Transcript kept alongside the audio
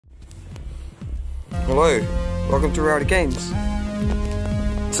Hello, welcome to RowdeeGames.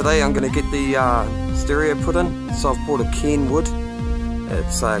 Today I'm going to get the stereo put in. So I've bought a Kenwood.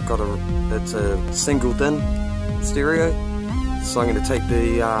 It's a single DIN stereo. So I'm going to take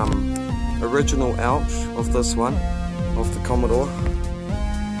the original out of this one, of the Commodore,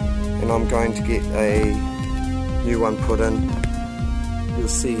 and I'm going to get a new one put in. You'll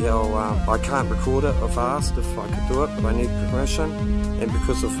see how I can't record it. I've asked if I could do it, but I need permission, and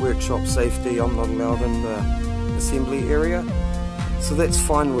because of workshop safety I'm not allowed in the assembly area, so that's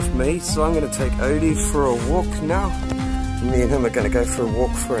fine with me. So I'm going to take Odie for a walk now. Me and him are going to go for a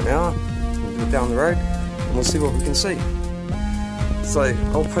walk for an hour down the road, and we'll see what we can see. So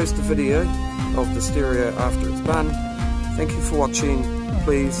I'll post a video of the stereo after it's done. Thank you for watching.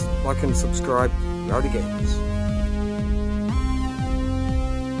 Please like and subscribe. RowdeeGames.